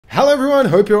Hello everyone,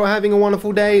 hope you're all having a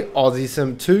wonderful day.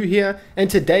 AussieSim2 here, and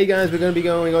today guys we're going to be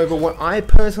going over what I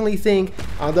personally think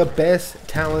are the best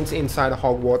talents inside of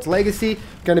Hogwarts Legacy.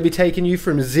 Going to be taking you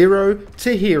from zero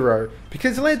to hero,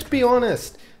 because let's be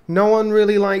honest, no one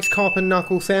really likes cop and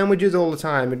knuckle sandwiches all the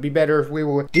time. It'd be better if we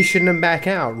were dishing them back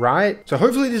out, right? So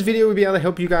hopefully this video will be able to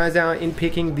help you guys out in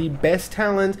picking the best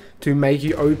talent to make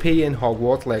you OP in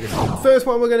Hogwarts Legacy. First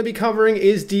one we're going to be covering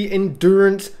is the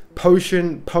Endurance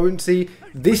Potion Potency.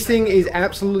 This thing is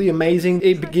absolutely amazing.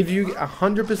 It gives you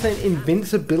 100%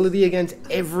 invincibility against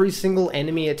every single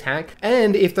enemy attack,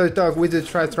 and if those dark wizards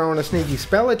try throwing a sneaky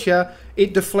spell at you,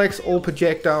 it deflects all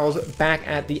projectiles back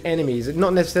at the enemies. It's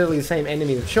not necessarily the same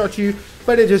enemy that shot you,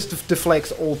 but it just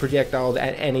deflects all projectiles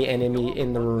at any enemy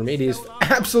in the room. It is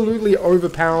absolutely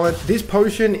overpowered. This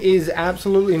potion is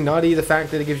absolutely nutty. The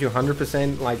fact that it gives you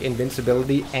 100% like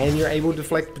invincibility and you're able to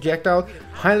deflect projectiles.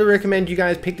 Highly recommend you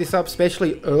guys pick this up,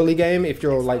 especially early game if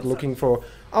you're like looking for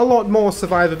a lot more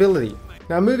survivability.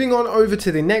 Now moving on over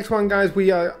to the next one guys, I'm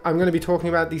going to be talking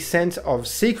about the Sense of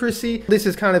Secrecy. This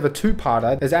is kind of a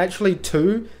two-parter. There's actually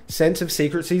two Sense of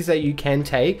Secrecies that you can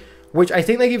take, which I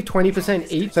think they give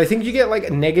 20% each. So I think you get like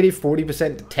a negative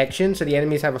 40% detection, so the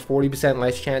enemies have a 40%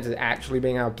 less chance of actually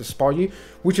being able to spot you,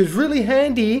 which is really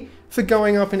handy for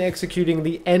going up and executing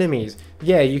the enemies.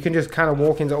 Yeah, you can just kind of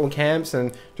walk into all camps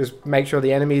and just make sure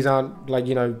the enemies aren't like,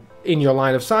 you know, in your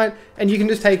line of sight, and you can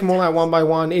just take them all out one by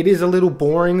one. It is a little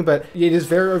boring, but it is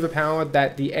very overpowered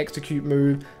that the execute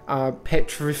move,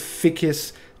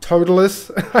 Petrificus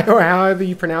Totalis, or however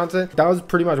you pronounce it, does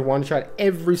pretty much one-shot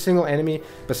every single enemy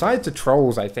besides the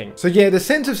trolls, I think. So yeah, the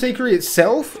Sense of Secrecy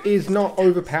itself is not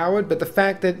overpowered, but the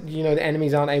fact that, you know, the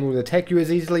enemies aren't able to detect you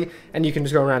as easily and you can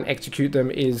just go around and execute them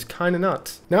is kind of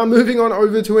nuts. Now moving on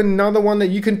over to another one that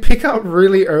you can pick up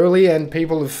really early, and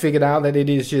people have figured out that it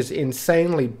is just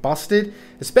insanely busted,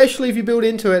 especially if you build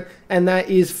into it, and that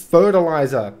is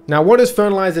Fertilizer. Now what does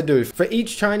Fertilizer do? For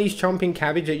each Chinese chomping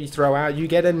cabbage that you throw out, you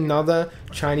get another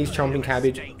Chinese chomping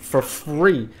cabbage for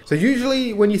free. So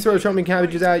usually when you throw chomping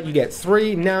cabbages out, you get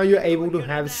 3. Now you're able to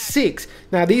have 6.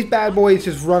 Now these bad boys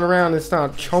just run around and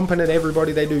start chomping at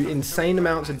everybody. They do insane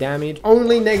amounts of damage.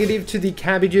 Only negative to the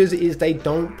cabbages is they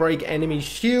don't break enemy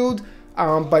shield.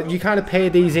 But you kind of pair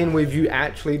these in with you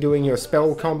actually doing your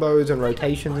spell combos and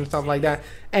rotations and stuff like that,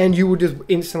 and you will just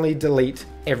instantly delete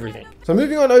everything. So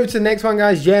moving on over to the next one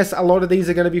guys, yes, a lot of these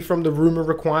are going to be from the rumor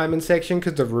requirement section,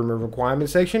 because the rumor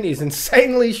requirement section is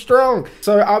insanely strong.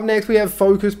 So up next we have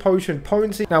Focus Potion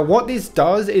Potency. Now what this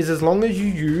does is, as long as you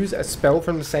use a spell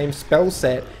from the same spell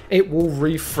set, it will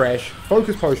refresh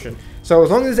Focus Potion. So as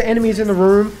long as the enemy's in the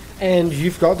room and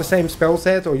you've got the same spell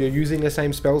sets, or you're using the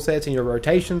same spell sets in your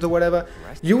rotations or whatever,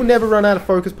 you will never run out of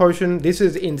Focus Potion. This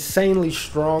is insanely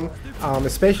strong,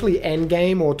 especially end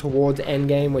game or towards end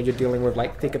game where you're dealing with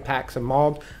like thicker packs and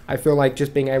mobs. I feel like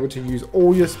just being able to use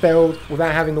all your spells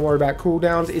without having to worry about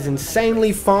cooldowns is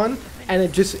insanely fun,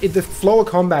 and the flow of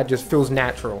combat just feels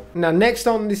natural. Now next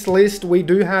on this list we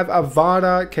do have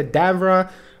Avada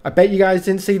Kedavra. I bet you guys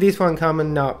didn't see this one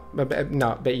coming. No, bet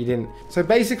you didn't. So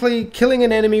basically, killing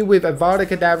an enemy with Avada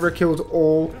Kedavra kills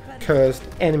all cursed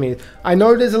enemies. I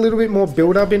know there's a little bit more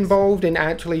build-up involved in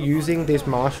actually using this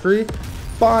mastery,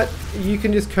 but you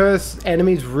can just curse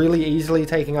enemies really easily,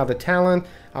 taking other talent,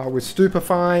 with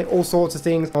Stupefy, all sorts of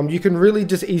things. You can really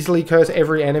just easily curse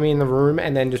every enemy in the room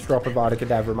and then just drop Avada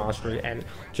Kedavra mastery and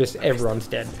just everyone's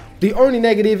dead. The only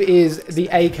negative is the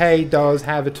AK does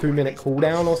have a 2-minute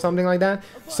cooldown or something like that,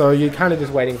 so you're kind of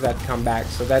just waiting for that to come back.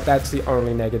 So that's the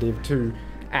only negative to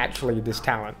actually this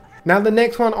talent. Now the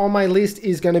next one on my list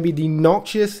is going to be the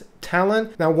Noxious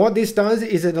talent. Now what this does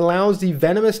is it allows the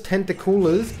Venomous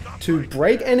Tentacoolers to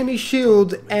break enemy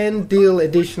shields and deal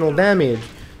additional damage.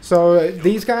 So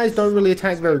these guys don't really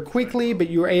attack very quickly,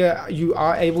 but you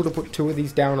are able to put 2 of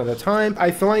these down at a time. I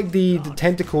feel like the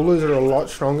Tentacoolers are a lot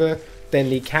stronger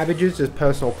than the cabbages, as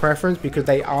personal preference, because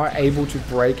they are able to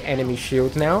break enemy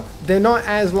shields now. They're not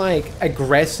as like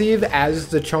aggressive as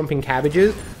the chomping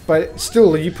cabbages, but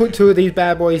still, if you put 2 of these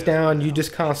bad boys down, you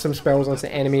just cast some spells onto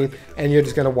the enemy and you're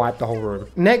just going to wipe the whole room.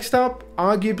 Next up,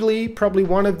 arguably probably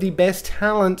one of the best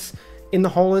talents in the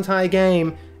whole entire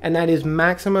game, and that is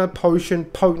Maxima Potion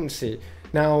Potency.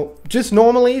 Now, just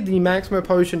normally, the Maxima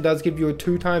Potion does give you a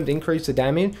 2 times increase of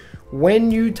damage. When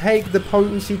you take the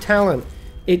Potency talent,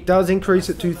 it does increase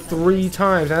it to 3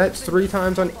 times. Now, that's 3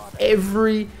 times on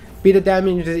every bit of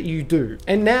damage that you do.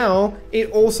 And now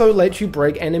it also lets you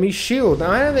break enemy shield.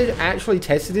 Now I haven't actually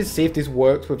tested this to see if this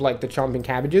works with like the chomping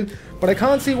cabbages, but I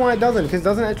can't see why it doesn't, because it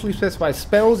doesn't actually specify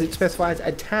spells, it specifies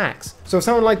attacks. So if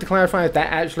someone would like to clarify if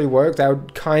that actually works, that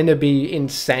would kind of be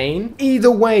insane.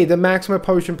 Either way, the maximum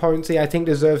potion potency I think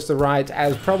deserves the right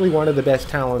as probably one of the best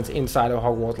talents inside of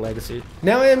Hogwarts Legacy.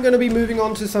 Now I am going to be moving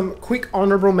on to some quick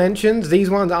honorable mentions. These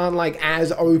ones aren't like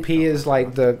as OP as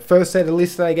like the first set of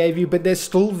lists that I gave you, but they're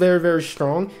still very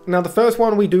strong. Now the first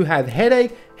one, we do have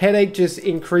Headache. Headache just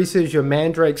increases your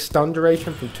Mandrake stun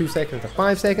duration from 2 seconds to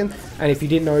 5 seconds, and if you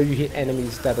didn't know you hit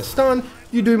enemies that are stunned,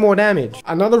 you do more damage.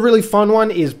 Another really fun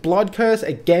one is Blood Curse.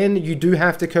 Again, you do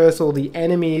have to curse all the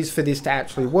enemies for this to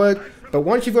actually work, but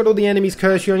once you've got all the enemies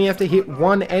cursed, you only have to hit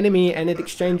one enemy and it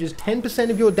exchanges 10%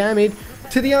 of your damage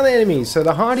to the other enemies. So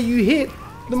the harder you hit,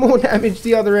 the more damage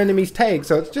the other enemies take.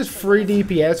 So it's just free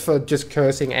DPS for just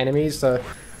cursing enemies. So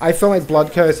I feel like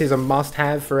Blood Curse is a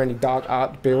must-have for any Dark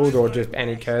Art build or just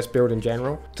any curse build in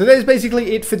general. So that is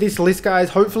basically it for this list, guys.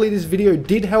 Hopefully this video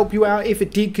did help you out. If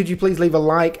it did, could you please leave a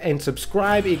like and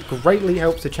subscribe? It greatly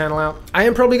helps the channel out. I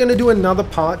am probably going to do another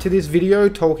part to this video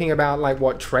talking about like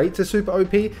what traits are super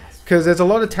OP, because there's a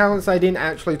lot of talents I didn't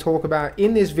actually talk about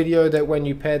in this video that when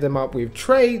you pair them up with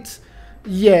traits,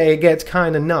 yeah, it gets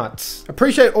kind of nuts.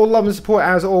 Appreciate all love and support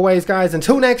as always, guys.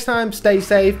 Until next time, stay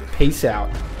safe. Peace out.